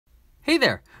Hey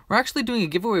there! We're actually doing a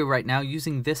giveaway right now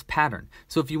using this pattern.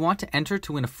 So if you want to enter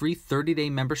to win a free 30-day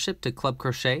membership to Club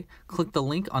Crochet, click the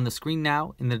link on the screen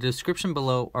now in the description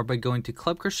below or by going to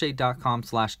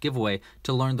clubcrochet.com/giveaway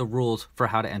to learn the rules for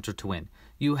how to enter to win.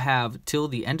 You have till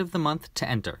the end of the month to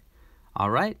enter.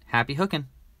 Alright, happy hooking!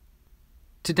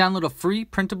 To download a free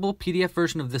printable PDF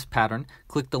version of this pattern,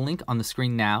 click the link on the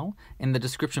screen now in the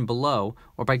description below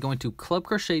or by going to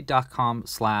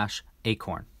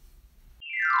clubcrochet.com/acorn.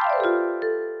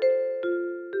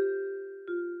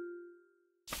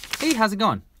 Hey, how's it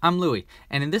going? I'm Louie,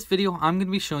 and in this video I'm going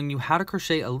to be showing you how to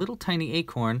crochet a little tiny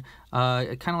acorn,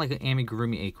 kind of like an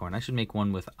amigurumi acorn. I should make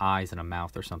one with eyes and a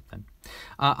mouth or something.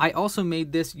 I also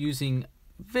made this using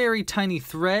very tiny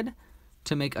thread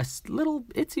to make a little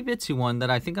itsy bitsy one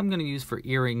that I think I'm going to use for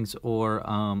earrings or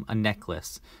a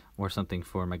necklace or something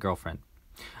for my girlfriend.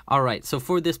 Alright, so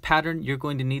for this pattern you're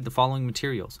going to need the following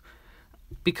materials.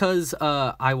 Because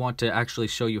I want to actually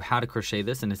show you how to crochet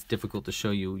this and it's difficult to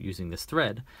show you using this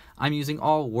thread, I'm using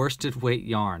all worsted weight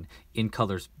yarn in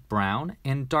colors brown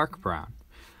and dark brown.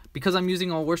 Because I'm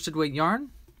using all worsted weight yarn,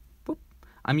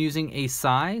 I'm using a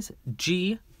size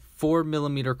G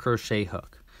 4mm crochet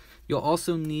hook. You'll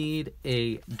also need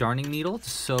a darning needle to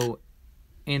sew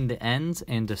in the ends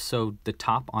and to sew the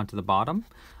top onto the bottom.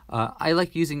 I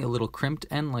like using a little crimped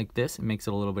end like this. It makes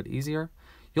it a little bit easier.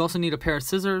 You also need a pair of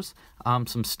scissors,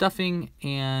 some stuffing,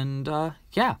 and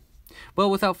yeah.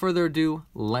 Well, without further ado,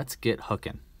 let's get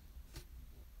hooking.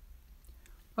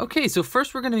 Okay, so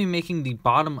first we're going to be making the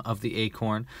bottom of the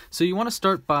acorn. So you want to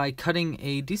start by cutting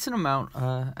a decent amount,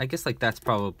 I guess like that's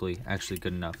probably actually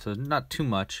good enough. So not too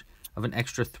much of an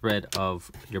extra thread of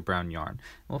your brown yarn.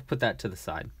 We'll put that to the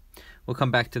side. We'll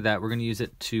come back to that. We're going to use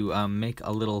it to make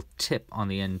a little tip on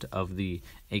the end of the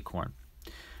acorn.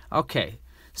 Okay.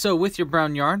 So with your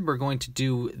brown yarn, we're going to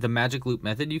do the magic loop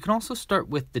method. You can also start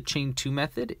with the chain 2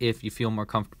 method if you feel more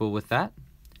comfortable with that.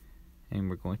 And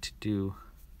we're going to do,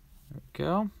 there we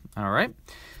go. All right.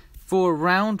 For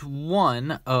round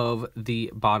 1 of the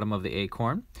bottom of the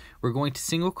acorn, we're going to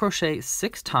single crochet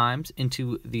 6 times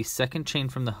into the second chain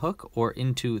from the hook or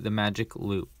into the magic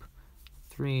loop.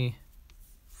 3,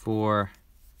 4,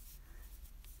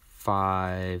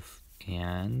 5,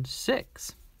 and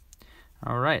 6.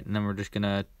 All right, and then we're just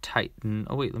gonna tighten.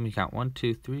 Oh wait, let me count. 1,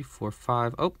 2, 3, 4,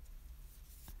 5. Oh,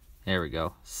 there we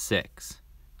go. 6.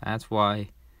 That's why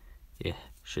you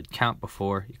should count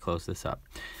before you close this up.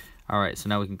 All right, so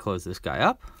now we can close this guy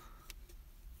up.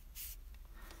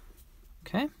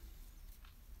 Okay.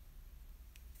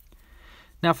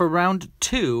 Now for round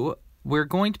 2, we're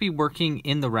going to be working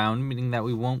in the round, meaning that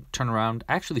we won't turn around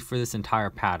actually for this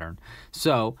entire pattern.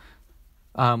 So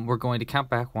we're going to count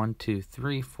back 1, 2,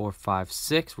 3, 4, 5,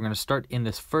 6. We're going to start in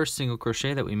this first single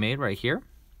crochet that we made right here.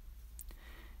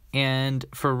 And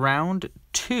for round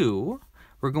 2,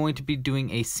 we're going to be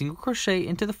doing a single crochet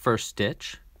into the first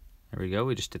stitch. There we go,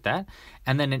 we just did that.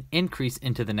 And then an increase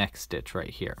into the next stitch right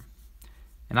here.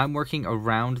 And I'm working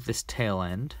around this tail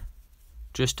end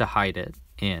just to hide it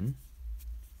in.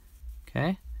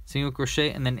 Okay, single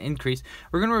crochet and then increase.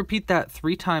 We're going to repeat that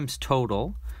 3 times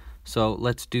total. So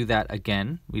let's do that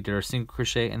again. We did our single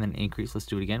crochet and then increase. Let's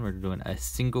do it again. We're doing a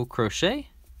single crochet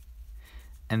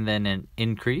and then an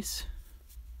increase,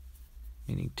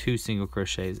 meaning 2 single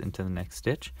crochets into the next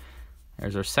stitch.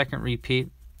 There's our second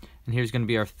repeat, and here's going to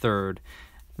be our third.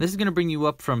 This is going to bring you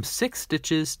up from 6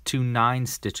 stitches to 9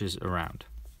 stitches around.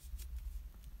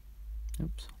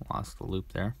 Oops, lost the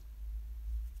loop there.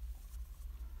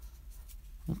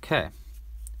 Okay,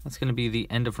 that's going to be the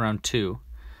end of round 2.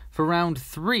 For round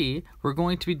 3, we're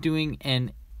going to be doing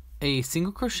a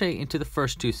single crochet into the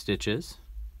first 2 stitches.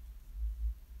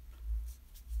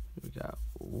 We got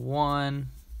 1,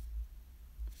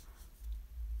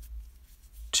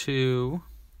 2,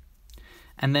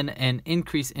 and then an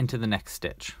increase into the next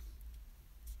stitch.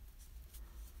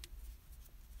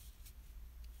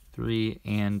 3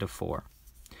 and a 4.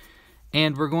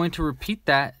 And we're going to repeat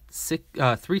that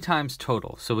 3 times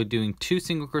total. So we're doing 2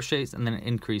 single crochets and then an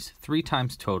increase 3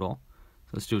 times total. So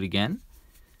let's do it again.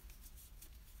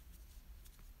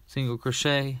 Single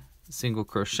crochet,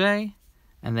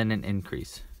 and then an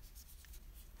increase.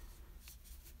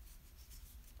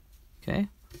 Okay,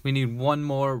 we need one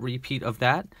more repeat of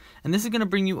that. And this is going to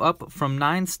bring you up from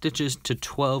 9 stitches to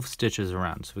 12 stitches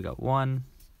around. So we got 1,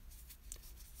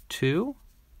 2,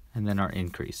 and then our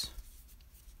increase.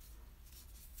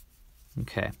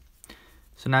 Okay,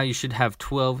 so now you should have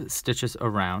 12 stitches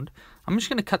around. I'm just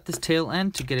going to cut this tail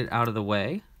end to get it out of the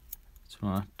way, so we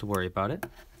don't have to worry about it.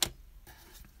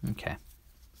 Okay.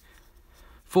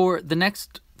 For the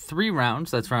next 3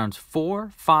 rounds, that's rounds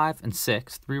 4, 5, and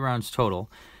 6, 3 rounds total,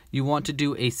 you want to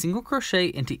do a single crochet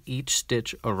into each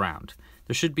stitch around.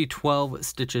 There should be 12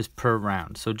 stitches per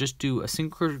round, so just do a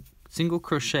single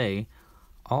crochet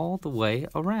all the way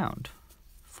around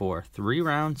for 3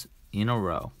 rounds in a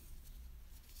row.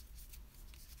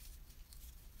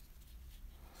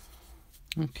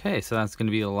 Okay, so that's going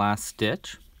to be the last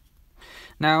stitch.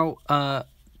 Now,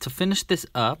 to finish this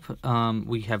up,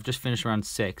 we have just finished round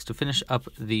 6. To finish up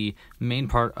the main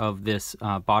part of this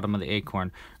bottom of the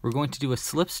acorn, we're going to do a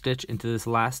slip stitch into this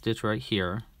last stitch right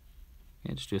here.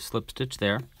 Okay, just do a slip stitch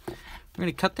there. We're going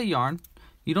to cut the yarn.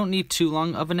 You don't need too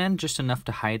long of an end, just enough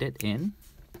to hide it in.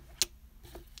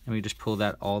 And we just pull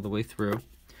that all the way through.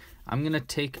 I'm going to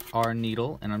take our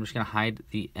needle and I'm just going to hide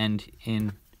the end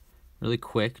in really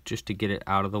quick just to get it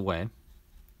out of the way.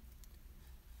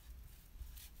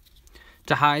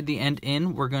 To hide the end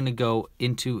in, we're going to go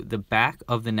into the back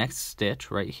of the next stitch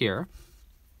right here.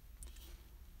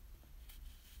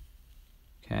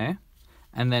 Okay.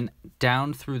 And then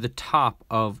down through the top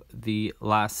of the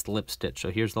last slip stitch.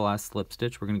 So here's the last slip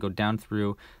stitch. We're going to go down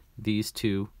through these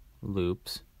 2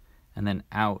 loops and then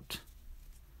out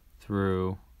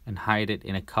through and hide it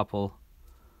in a couple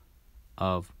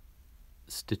of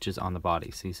stitches on the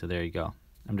body. See, so there you go.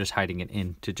 I'm just hiding it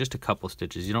into just a couple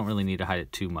stitches. You don't really need to hide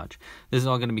it too much. This is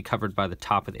all going to be covered by the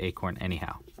top of the acorn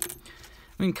anyhow.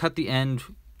 We can cut the end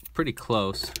pretty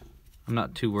close. I'm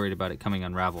not too worried about it coming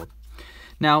unraveled.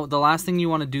 Now, the last thing you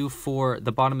want to do for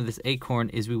the bottom of this acorn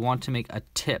is we want to make a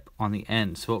tip on the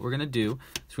end. So what we're going to do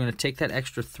is we're going to take that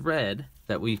extra thread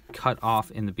that we cut off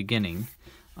in the beginning.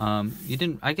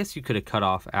 I guess you could have cut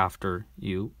off after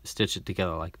you stitch it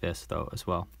together like this though as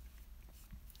well.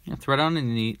 Thread on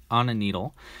a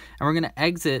needle, and we're going to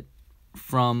exit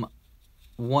from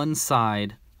one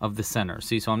side of the center.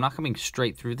 See, so I'm not coming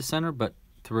straight through the center, but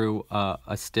through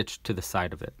a stitch to the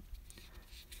side of it.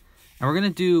 And we're going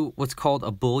to do what's called a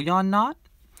bullion knot.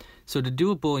 So to do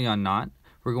a bullion knot,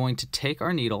 we're going to take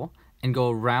our needle and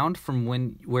go around from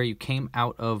where you came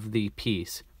out of the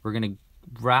piece. We're going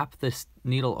to wrap this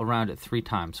needle around it 3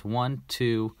 times. 1,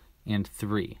 2, and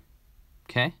 3.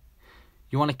 Okay?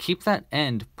 You want to keep that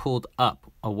end pulled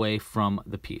up away from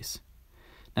the piece.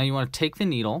 Now you want to take the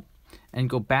needle and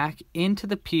go back into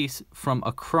the piece from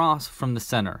across from the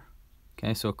center.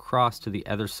 Okay, so across to the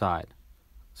other side.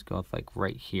 Let's go like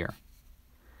right here.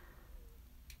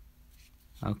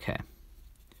 Okay.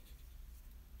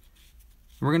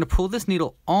 We're going to pull this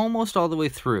needle almost all the way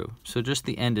through, so just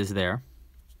the end is there.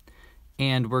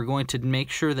 And we're going to make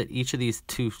sure that each of these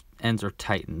 2 ends are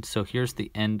tightened. So here's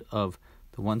the end of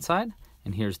the one side.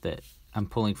 And here's I'm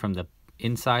pulling from the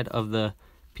inside of the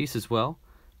piece as well.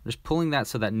 I'm just pulling that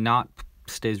so that knot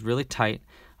stays really tight.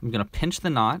 I'm going to pinch the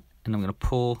knot and I'm going to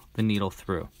pull the needle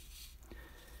through.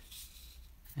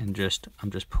 And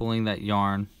I'm just pulling that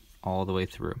yarn all the way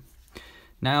through.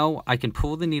 Now I can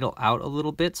pull the needle out a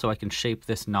little bit so I can shape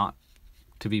this knot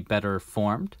to be better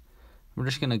formed. We're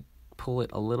just going to pull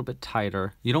it a little bit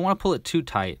tighter. You don't want to pull it too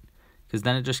tight because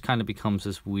then it just kind of becomes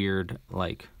this weird,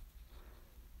 like,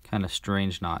 kind of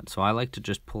strange knot. So I like to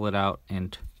just pull it out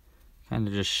and kind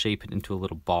of just shape it into a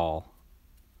little ball.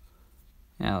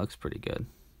 Yeah, it looks pretty good.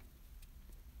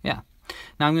 Yeah.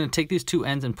 Now I'm going to take these 2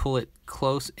 ends and pull it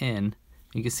close in.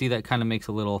 You can see that kind of makes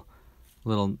a little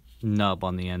nub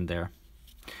on the end there.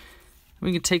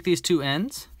 We can take these 2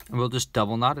 ends and we'll just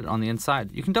double knot it on the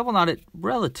inside. You can double knot it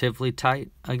relatively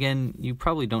tight. Again, you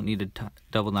probably don't need to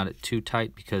double knot it too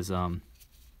tight because I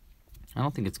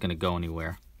don't think it's going to go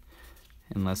anywhere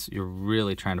unless you're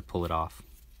really trying to pull it off.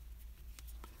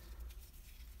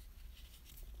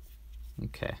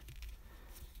 Okay.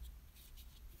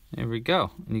 There we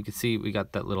go. And you can see we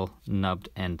got that little nubbed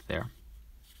end there.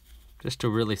 Just to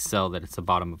really sell that it's the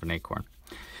bottom of an acorn.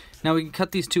 Now we can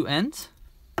cut these 2 ends.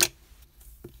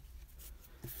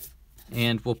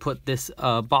 And we'll put this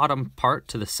bottom part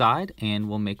to the side and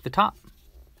we'll make the top.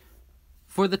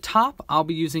 For the top, I'll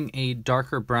be using a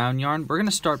darker brown yarn. We're going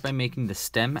to start by making the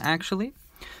stem actually.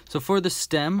 So for the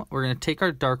stem, we're going to take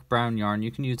our dark brown yarn.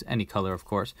 You can use any color, of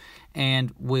course.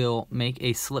 And we'll make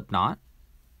a slip knot.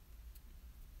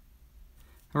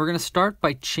 And we're going to start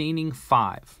by chaining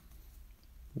 5.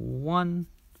 1,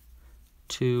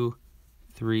 2,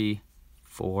 3,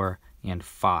 4, and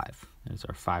 5. There's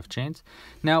our 5 chains.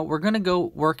 Now we're going to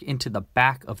go work into the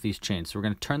back of these chains. So we're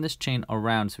going to turn this chain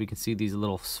around so we can see these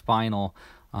little spinal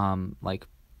like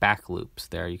back loops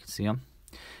there. You can see them.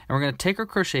 And we're going to take our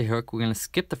crochet hook. We're going to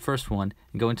skip the first one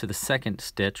and go into the second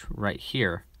stitch right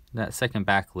here, that second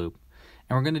back loop.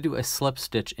 And we're going to do a slip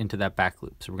stitch into that back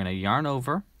loop. So we're going to yarn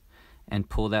over and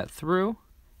pull that through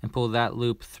and pull that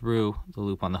loop through the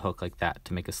loop on the hook like that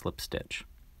to make a slip stitch.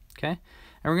 Okay?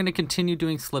 And we're going to continue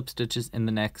doing slip stitches in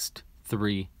the next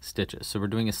 3 stitches. So we're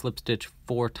doing a slip stitch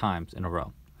 4 times in a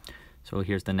row. So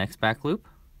here's the next back loop.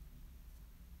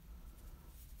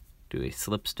 Do a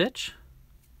slip stitch,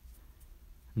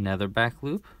 another back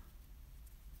loop,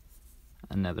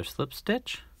 another slip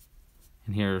stitch,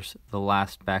 and here's the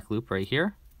last back loop right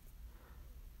here,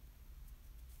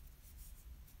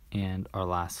 and our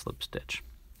last slip stitch.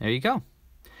 There you go.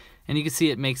 And you can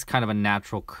see it makes kind of a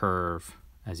natural curve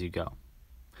as you go.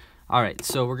 All right,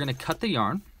 so we're going to cut the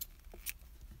yarn,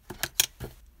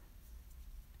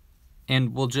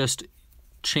 and we'll just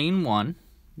chain 1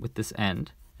 with this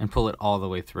end and pull it all the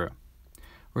way through.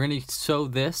 We're going to sew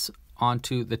this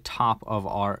onto the top of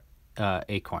our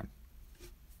acorn.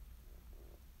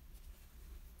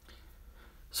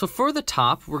 So for the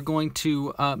top, we're going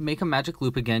to make a magic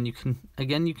loop again. You can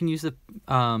use the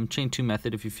chain 2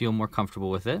 method if you feel more comfortable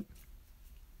with it.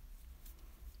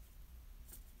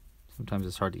 Sometimes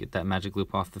it's hard to get that magic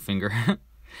loop off the finger.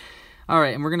 All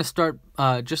right, and we're going to start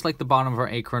just like the bottom of our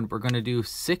acorn. We're going to do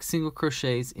 6 single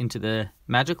crochets into the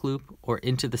magic loop or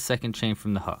into the second chain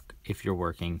from the hook if you're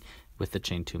working with the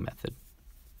chain 2 method.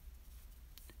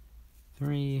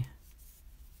 3,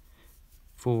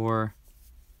 4,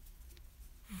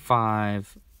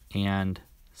 5, and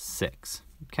 6.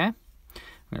 Okay, I'm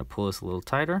going to pull this a little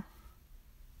tighter.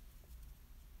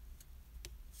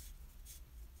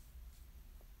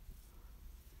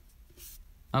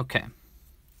 Okay.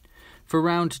 For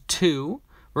round 2,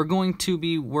 we're going to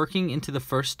be working into the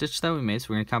first stitch that we made. So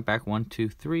we're going to count back 1, 2,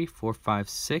 3, 4, 5,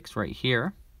 6 right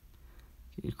here.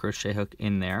 Get your crochet hook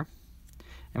in there.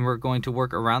 And we're going to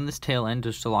work around this tail end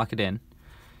just to lock it in.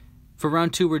 For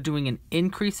round 2, we're doing an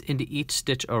increase into each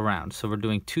stitch around. So we're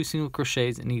doing 2 single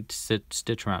crochets in each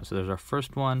stitch around. So there's our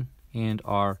first one and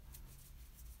our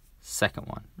second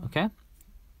one. Okay?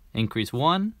 Increase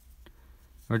 1.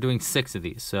 We're doing 6 of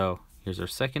these. So here's our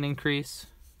second increase.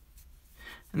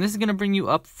 And this is going to bring you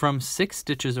up from 6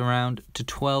 stitches around to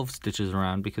 12 stitches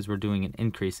around because we're doing an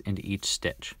increase into each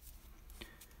stitch.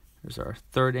 There's our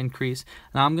third increase.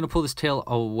 Now I'm going to pull this tail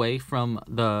away from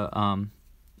the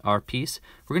our piece.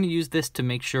 We're going to use this to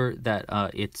make sure that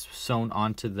it's sewn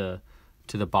onto the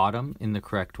bottom in the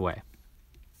correct way.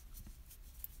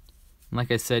 And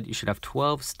like I said, you should have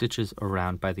 12 stitches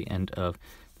around by the end of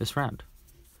this round.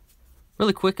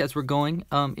 Really quick as we're going,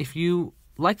 if you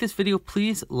like this video,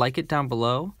 please like it down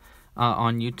below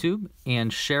on YouTube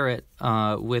and share it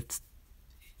with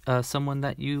someone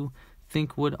that you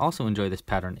think would also enjoy this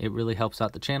pattern. It really helps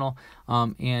out the channel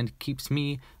and keeps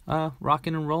me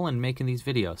rocking and rolling making these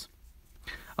videos.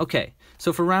 Okay,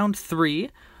 so for round 3,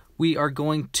 we are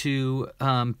going to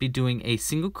be doing a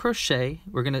single crochet.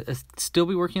 We're going to still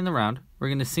be working the round. We're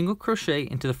going to single crochet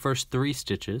into the first 3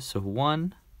 stitches. So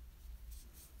 1,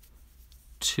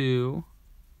 2,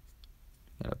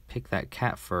 gotta pick that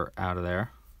cat fur out of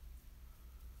there.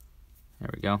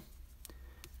 There we go.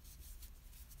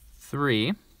 3.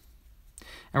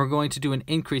 And we're going to do an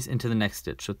increase into the next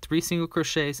stitch. So 3 single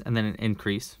crochets and then an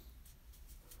increase.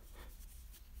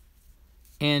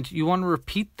 And you want to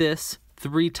repeat this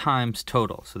 3 times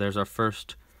total. So there's our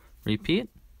first repeat.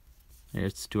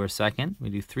 Let's do our second. We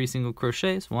do 3 single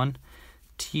crochets. 1,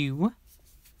 2,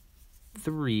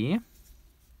 3,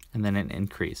 and then an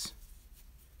increase.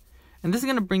 And this is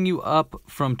going to bring you up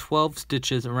from 12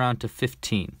 stitches around to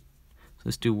 15. So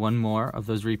let's do one more of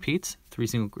those repeats. 3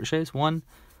 single crochets. 1,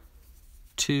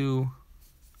 2,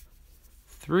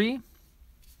 3,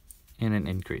 and an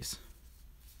increase.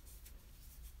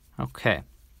 Okay.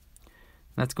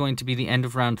 That's going to be the end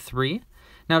of round 3.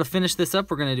 Now to finish this up,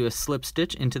 we're going to do a slip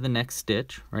stitch into the next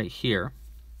stitch right here.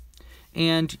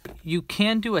 And you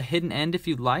can do a hidden end if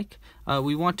you'd like.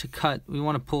 We want to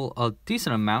pull a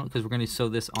decent amount because we're going to sew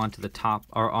this onto the top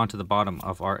or onto the bottom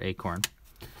of our acorn.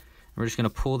 We're just going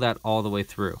to pull that all the way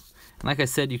through. And like I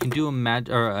said, you can do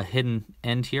a hidden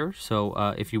end here.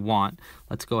 So if you want,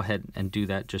 let's go ahead and do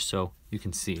that just so you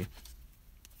can see.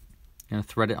 I'm going to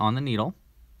thread it on the needle.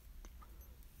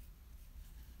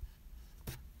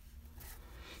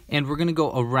 And we're going to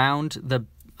go around the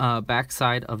back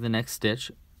side of the next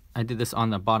stitch. I did this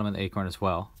on the bottom of the acorn as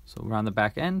well. So around the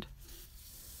back end.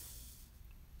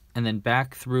 And then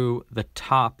back through the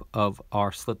top of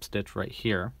our slip stitch right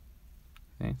here.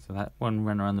 Okay, so that one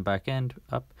went around the back end,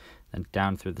 up, then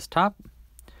down through this top.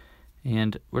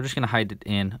 And we're just going to hide it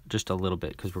in just a little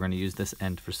bit because we're going to use this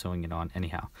end for sewing it on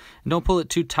anyhow. And don't pull it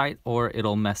too tight or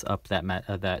it'll mess up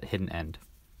that hidden end.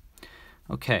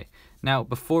 Okay, now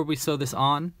before we sew this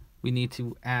on, we need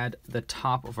to add the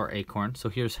top of our acorn. So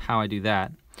here's how I do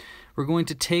that. We're going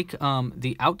to take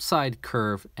the outside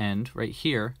curve end right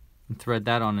here and thread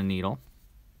that on a needle.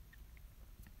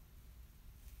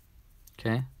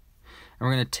 Okay, and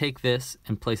we're going to take this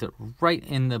and place it right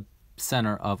in the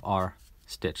center of our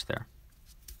stitch there.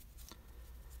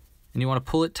 And you want to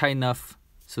pull it tight enough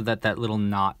so that that little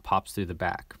knot pops through the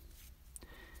back.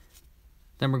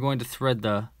 Then we're going to thread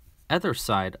the other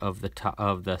side of the top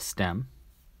of the stem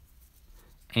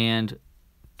and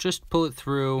just pull it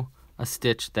through a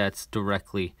stitch that's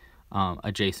directly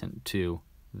adjacent to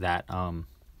that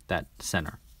that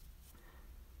center.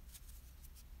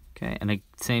 Okay, and the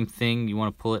same thing, you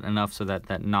want to pull it enough so that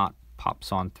that knot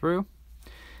pops on through.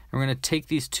 And we're going to take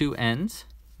these two ends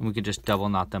and we can just double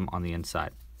knot them on the inside.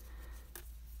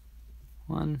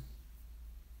 1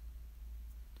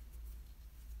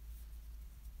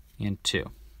 and 2.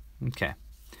 Okay,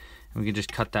 and we can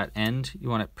just cut that end. You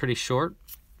want it pretty short.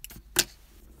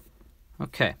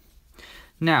 Okay,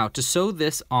 now to sew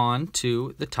this on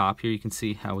to the top, here you can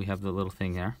see how we have the little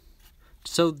thing there.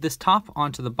 Sew this top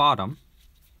onto the bottom.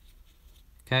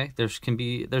 Okay, there's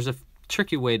a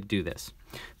tricky way to do this.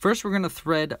 First, we're going to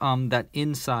thread that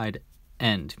inside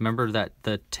end. Remember that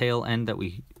the tail end that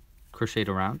we crocheted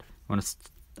around? I want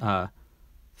to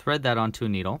thread that onto a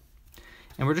needle.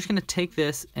 And we're just going to take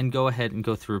this and go ahead and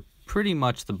go through pretty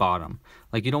much the bottom.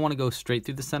 Like, you don't want to go straight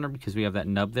through the center because we have that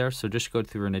nub there, so just go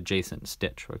through an adjacent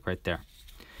stitch, like right there.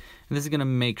 And this is going to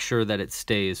make sure that it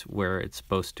stays where it's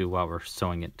supposed to while we're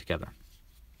sewing it together.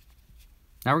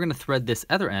 Now we're going to thread this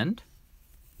other end.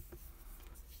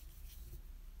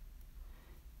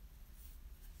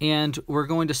 And we're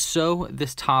going to sew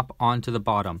this top onto the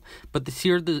bottom. But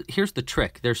here's the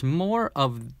trick. There's more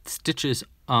of stitches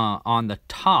on the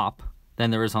top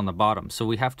than there is on the bottom. So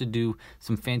we have to do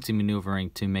some fancy maneuvering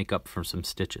to make up for some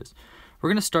stitches. We're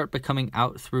going to start by coming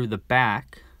out through the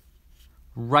back,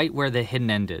 right where the hidden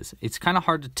end is. It's kind of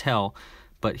hard to tell,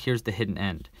 but here's the hidden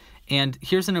end. And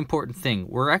here's an important thing.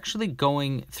 We're actually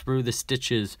going through the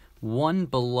stitches one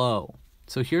below.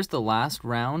 So here's the last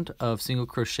round of single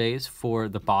crochets for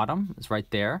the bottom. It's right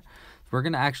there. We're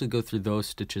going to actually go through those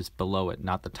stitches below it,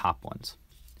 not the top ones.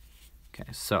 Okay,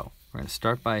 so we're going to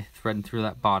start by threading through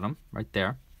that bottom right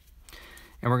there.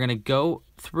 And we're going to go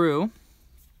through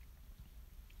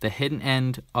the hidden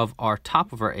end of our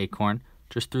top of our acorn,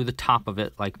 just through the top of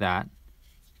it like that.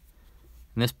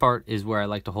 And this part is where I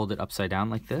like to hold it upside down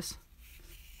like this.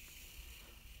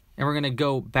 And we're going to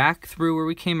go back through where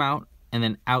we came out and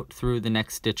then out through the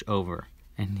next stitch over.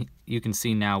 And you can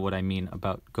see now what I mean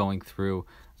about going through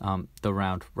the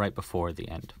round right before the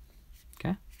end.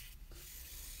 Okay?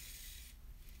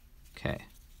 Okay,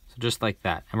 so just like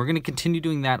that. And we're going to continue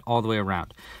doing that all the way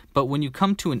around. But when you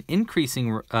come to an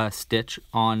increasing stitch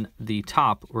on the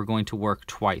top, we're going to work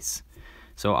twice.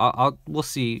 So you'll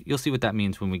see what that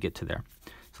means when we get to there.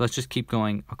 So let's just keep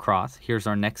going across. Here's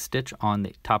our next stitch on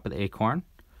the top of the acorn.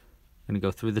 I'm going to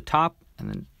go through the top and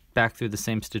then back through the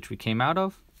same stitch we came out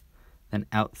of, then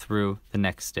out through the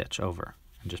next stitch over,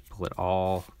 and just pull it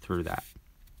all through that.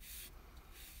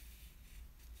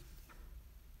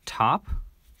 Top,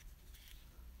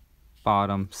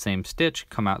 bottom, same stitch,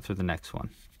 come out through the next one.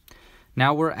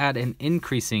 Now we're at an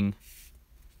increasing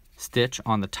stitch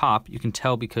on the top. You can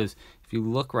tell because if you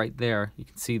look right there, you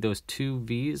can see those two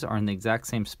V's are in the exact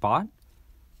same spot.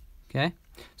 Okay,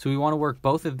 so we want to work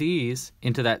both of these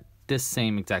into this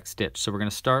same exact stitch. So we're going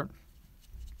to start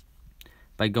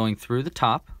by going through the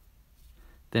top,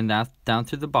 then down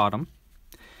through the bottom.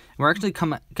 And we're actually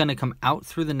going to come out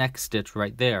through the next stitch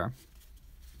right there,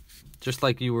 just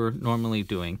like you were normally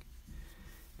doing.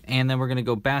 And then we're going to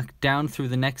go back down through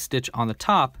the next stitch on the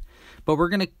top, but we're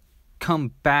going to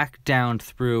come back down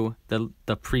through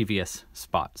the previous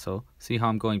spot. So see how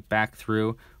I'm going back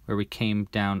through where we came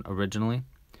down originally?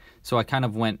 So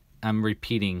I'm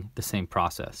repeating the same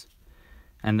process,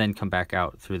 and then come back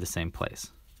out through the same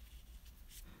place.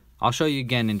 I'll show you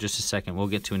again in just a second. We'll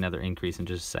get to another increase in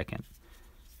just a second.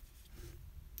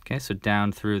 Okay, so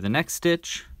down through the next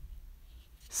stitch,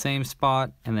 same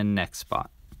spot, and then next spot.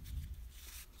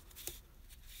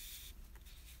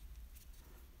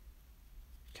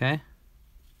 Okay,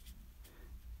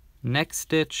 next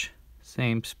stitch,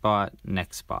 same spot,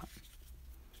 next spot.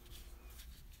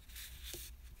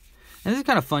 And this is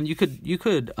kind of fun. You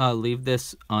could leave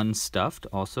this unstuffed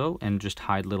also and just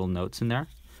hide little notes in there.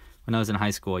 When I was in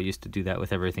high school, I used to do that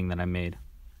with everything that I made.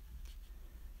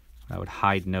 I would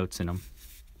hide notes in them.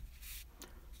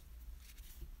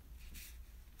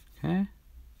 Okay.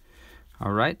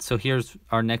 All right, so here's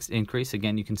our next increase.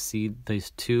 Again, you can see these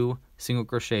two single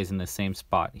crochets in the same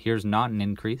spot. Here's not an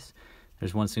increase.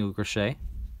 There's one single crochet,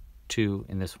 two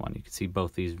in this one. You can see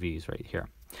both these V's right here.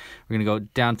 We're going to go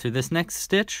down through this next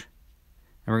stitch,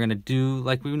 and we're going to do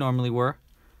like we normally were,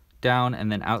 down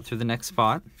and then out through the next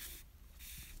spot.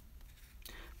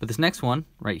 But this next one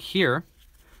right here,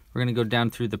 we're going to go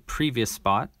down through the previous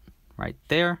spot right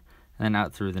there, and then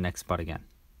out through the next spot again.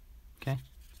 Okay.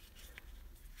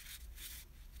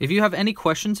 If you have any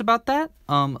questions about that,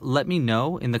 let me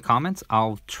know in the comments.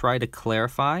 I'll try to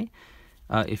clarify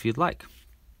if you'd like.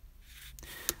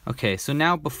 Okay, so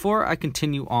now before I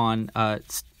continue on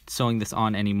sewing this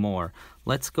on anymore,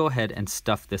 let's go ahead and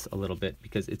stuff this a little bit,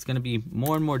 because it's going to be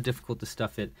more and more difficult to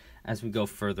stuff it as we go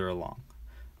further along.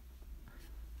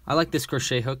 I like this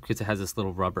crochet hook because it has this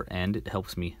little rubber end. It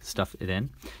helps me stuff it in.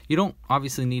 You don't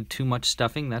obviously need too much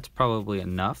stuffing. That's probably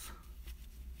enough.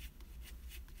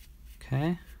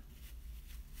 Okay.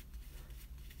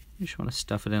 You just want to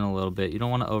stuff it in a little bit. You don't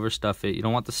want to overstuff it. You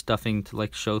don't want the stuffing to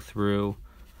like show through.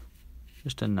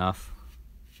 Just enough,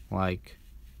 like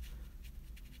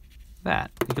that.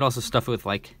 You could also stuff it with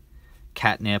like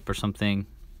catnip or something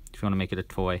if you want to make it a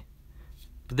toy.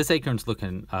 But this acorn's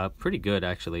looking pretty good,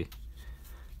 actually.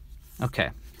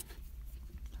 Okay,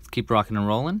 let's keep rocking and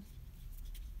rolling.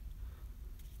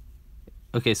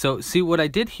 Okay, so see what I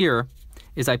did here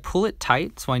is I pull it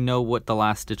tight so I know what the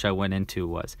last stitch I went into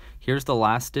was. Here's the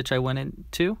last stitch I went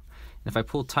into. And if I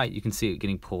pull tight, you can see it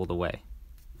getting pulled away.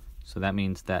 So that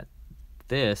means that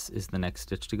this is the next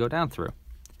stitch to go down through.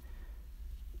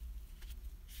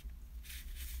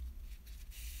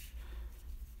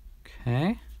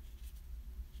 Okay.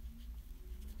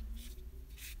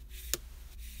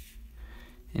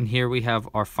 And here we have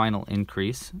our final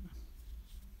increase.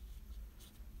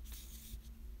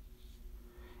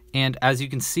 And as you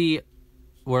can see,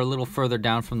 we're a little further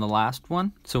down from the last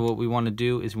one. So what we want to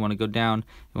do is we want to go down,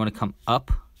 we want to come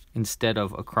up instead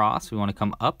of across. We want to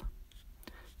come up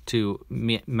to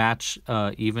match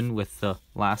even with the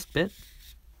last bit.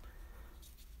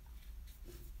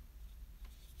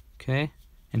 Okay,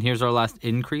 and here's our last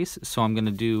increase. So I'm going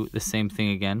to do the same thing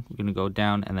again. We're going to go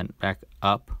down and then back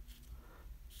up,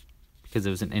 because it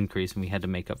was an increase and we had to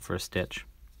make up for a stitch.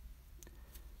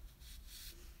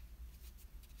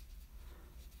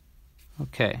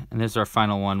 Okay, and this is our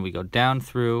final one. We go down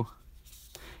through,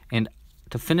 and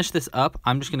to finish this up,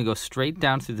 I'm just going to go straight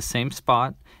down through the same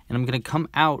spot, and I'm going to come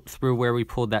out through where we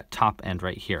pulled that top end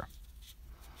right here.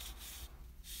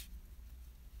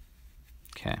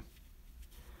 Okay.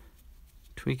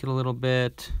 Tweak it a little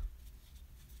bit.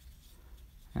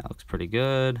 That looks pretty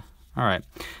good. All right,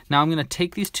 now I'm going to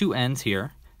take these two ends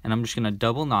here, and I'm just going to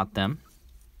double knot them.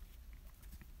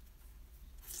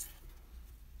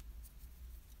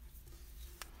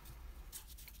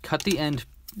 Cut the end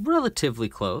relatively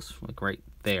close, like right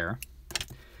there,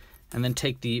 and then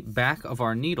take the back of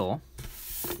our needle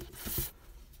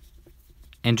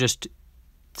and just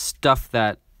stuff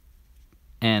that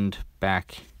end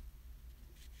back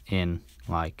in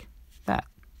like that.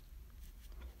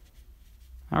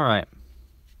 All right.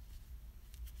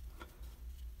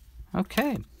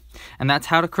 Okay, and that's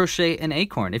how to crochet an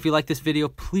acorn. If you like this video,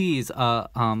 please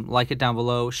like it down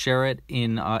below, share it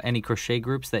in any crochet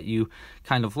groups that you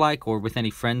kind of like, or with any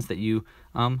friends that you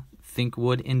think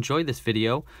would enjoy this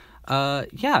video.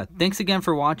 Yeah, thanks again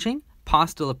for watching.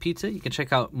 Pasta la pizza. You can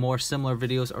check out more similar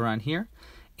videos around here,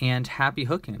 and happy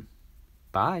hooking.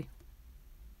 Bye.